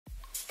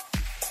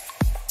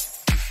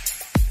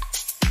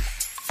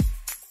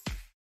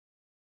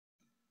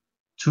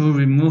To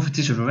remove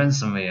digital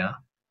ransomware,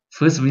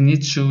 first we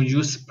need to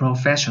use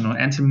professional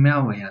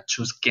anti-malware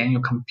to scan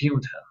your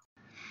computer,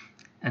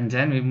 and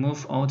then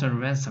remove all the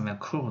ransomware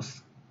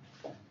codes.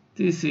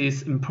 This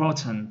is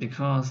important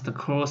because the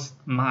codes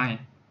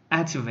might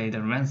activate the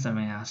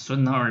ransomware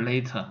sooner or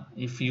later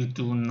if you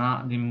do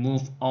not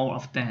remove all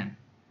of them.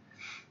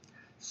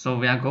 So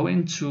we are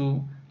going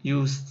to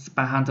use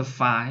Spy Hunter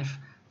 5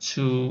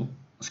 to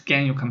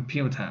scan your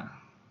computer.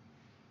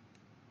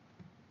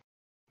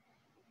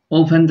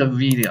 Open the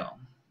video.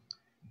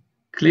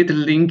 Click the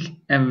link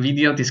and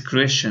video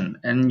description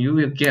and you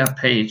will get a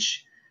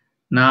page.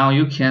 Now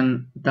you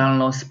can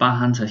download Spy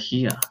Hunter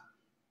here.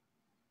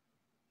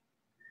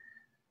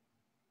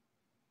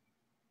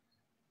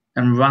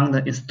 And run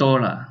the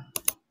installer.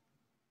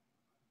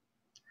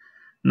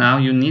 Now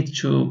you need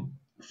to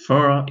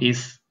follow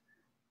its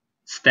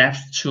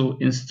steps to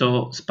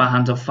install Spy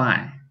Hunter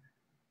 5.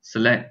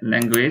 Select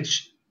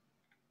language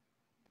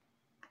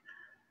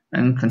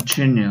and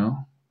continue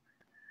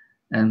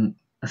and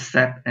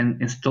accept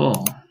and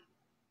install.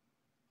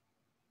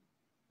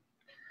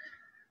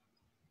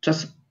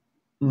 Just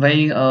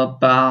wait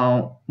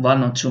about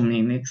 1 or 2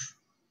 minutes.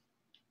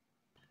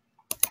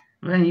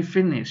 When you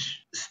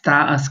finish,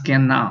 start a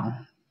scan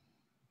now.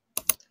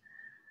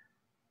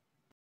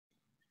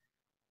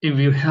 It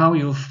will help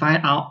you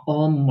find out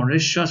all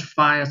malicious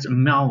files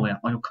and malware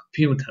on your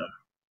computer.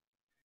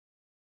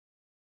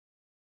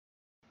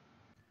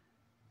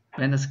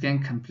 When the scan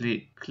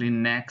complete, click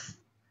Next.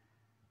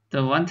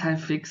 The one-time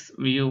fix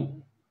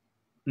will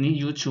need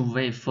you to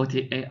wait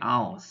 48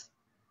 hours.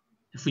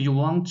 If you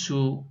want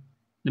to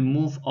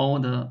remove all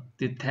the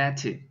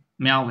detected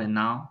malware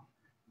now,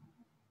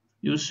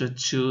 you should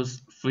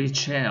choose Free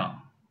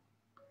Trial.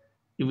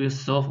 It will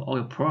solve all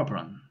your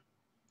problems.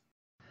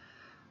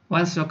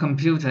 Once your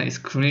computer is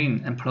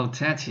clean and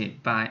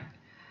protected by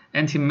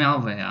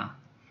anti-malware,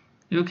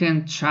 you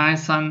can try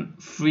some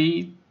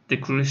free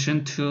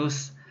decryption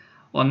tools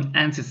on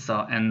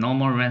anti-SOC and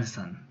normal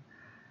ransom.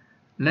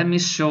 Let me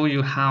show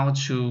you how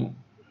to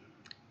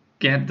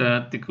get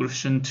the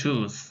decryption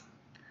tools.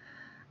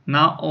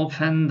 Now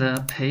open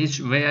the page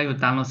where you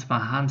download Spy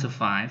Hunter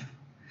 5.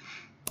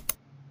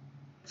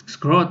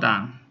 Scroll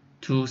down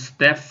to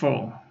step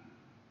 4.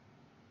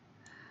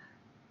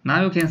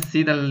 Now you can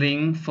see the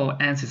link for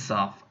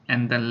anti-SOC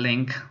and the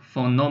link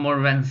for normal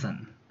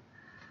ransom.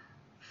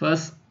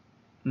 First,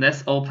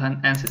 let's open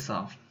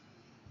anti-SOC.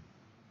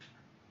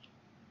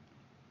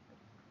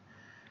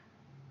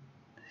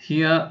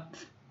 Here,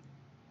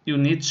 you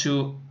need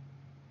to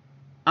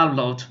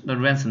upload the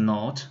ransom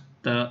node,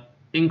 the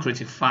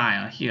encrypted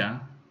file here,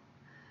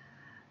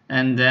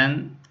 and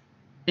then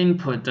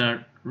input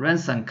the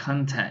ransom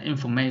contact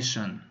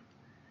information.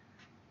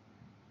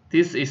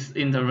 This is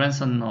in the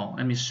ransom node.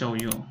 Let me show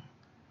you.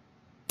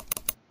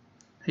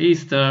 Here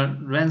is the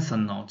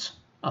ransom node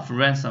of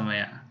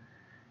ransomware.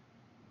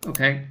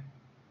 Okay,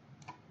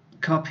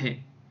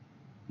 copy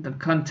the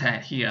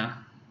contact here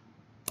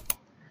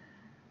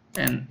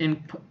and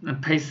input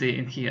and paste it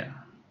in here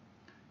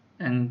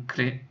and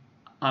click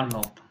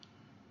upload.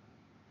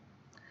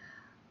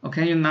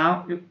 Okay,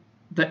 now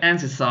the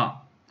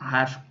anti-SOC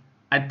have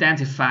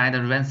identified the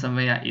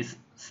ransomware is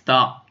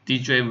stop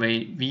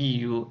DJV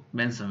VU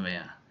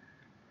ransomware.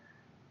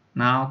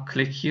 Now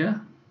click here,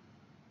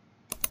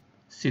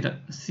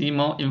 see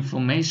more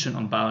information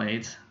about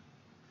it,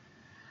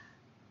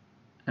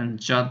 and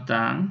jot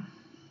down.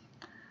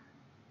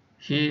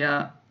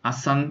 Here are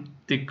some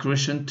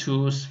decryption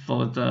tools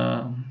for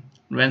the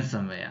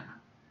ransomware.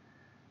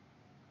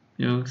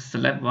 You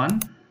select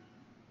one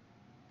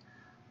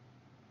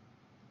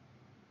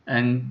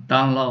and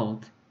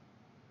download,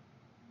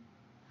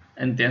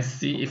 and then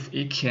see if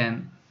it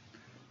can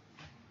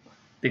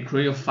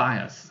decrypt your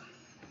files.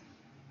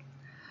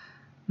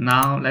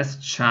 Now let's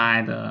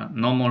try the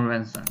normal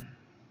ransom.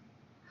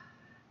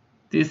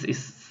 This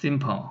is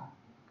simple.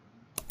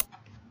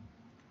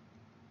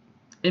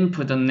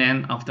 Input the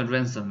name of the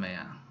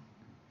ransomware.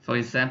 For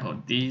example,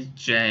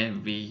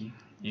 DJVU.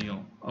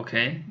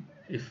 Okay,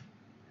 if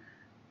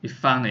you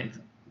found it,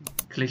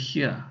 click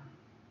here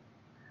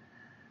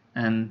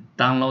and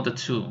download the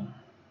tool.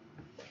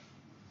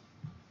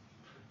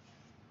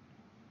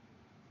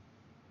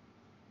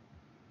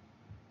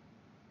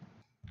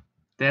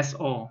 That's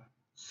all.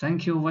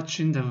 Thank you for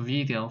watching the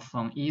video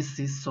from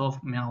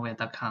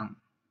easysolvemalware.com.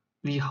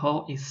 We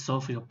hope it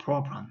solves your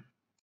problem.